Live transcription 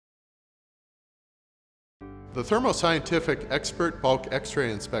The Thermo Xpert bulk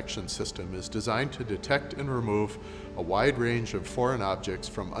X-ray inspection system is designed to detect and remove a wide range of foreign objects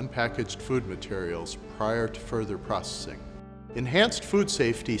from unpackaged food materials prior to further processing. Enhanced food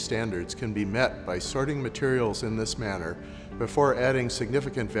safety standards can be met by sorting materials in this manner before adding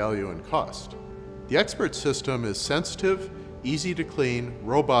significant value and cost. The Xpert system is sensitive, easy to clean,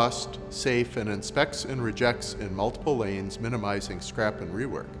 robust, safe, and inspects and rejects in multiple lanes, minimizing scrap and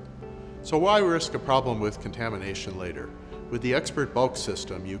rework. So why risk a problem with contamination later? With the Xpert bulk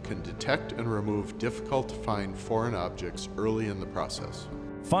system, you can detect and remove difficult to find foreign objects early in the process.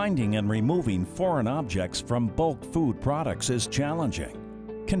 Finding and removing foreign objects from bulk food products is challenging.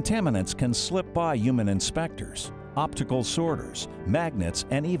 Contaminants can slip by human inspectors, optical sorters, magnets,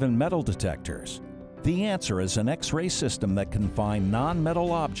 and even metal detectors. The answer is an X-ray system that can find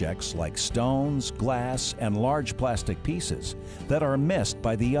non-metal objects like stones, glass, and large plastic pieces that are missed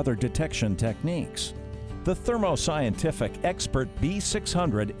by the other detection techniques. The Thermo Xpert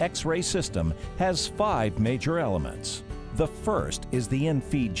B600 X-ray system has 5 major elements. The first is the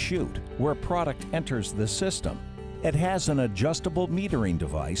in-feed chute, where product enters the system. It has an adjustable metering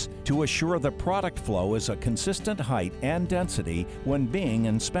device to assure the product flow is a consistent height and density when being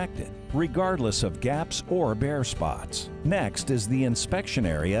inspected, regardless of gaps or bare spots. Next is the inspection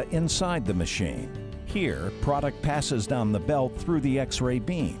area inside the machine. Here, product passes down the belt through the X-ray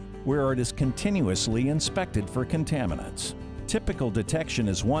beam, where it is continuously inspected for contaminants. Typical detection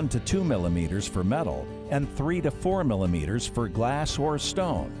is 1 to 2 millimeters for metal and 3 to 4 millimeters for glass or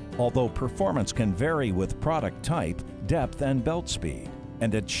stone, although performance can vary with product type, depth, and belt speed,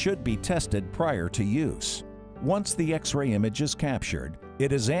 and it should be tested prior to use. Once the X-ray image is captured,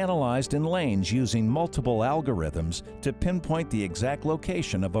 it is analyzed in lanes using multiple algorithms to pinpoint the exact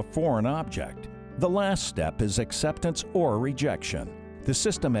location of a foreign object. The last step is acceptance or rejection. The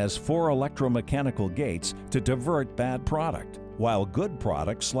system has 4 electromechanical gates to divert bad product, while good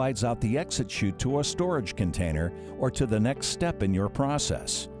product slides out the exit chute to a storage container or to the next step in your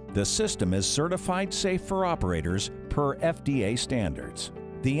process. The system is certified safe for operators per FDA standards.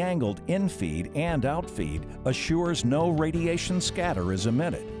 The angled in-feed and out-feed assures no radiation scatter is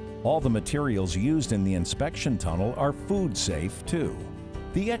emitted. All the materials used in the inspection tunnel are food safe too.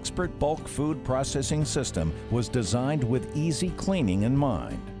 The Xpert bulk food processing system was designed with easy cleaning in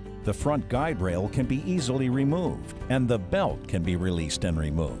mind. The front guide rail can be easily removed, and the belt can be released and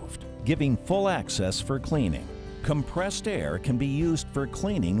removed, giving full access for cleaning. Compressed air can be used for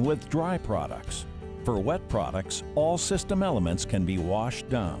cleaning with dry products. For wet products, all system elements can be washed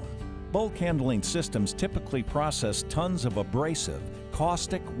down. Bulk handling systems typically process tons of abrasive,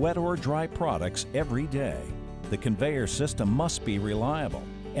 caustic, wet or dry products every day. The conveyor system must be reliable,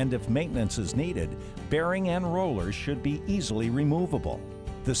 and if maintenance is needed, bearing and rollers should be easily removable.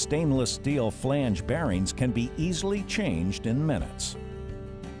 The stainless steel flange bearings can be easily changed in minutes.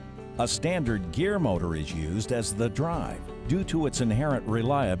 A standard gear motor is used as the drive due to its inherent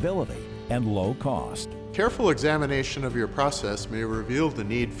reliability and low cost. Careful examination of your process may reveal the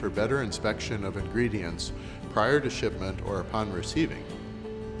need for better inspection of ingredients prior to shipment or upon receiving.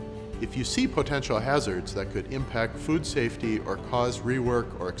 If you see potential hazards that could impact food safety or cause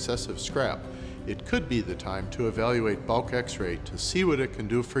rework or excessive scrap, it could be the time to evaluate bulk X-ray to see what it can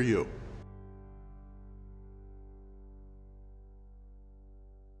do for you.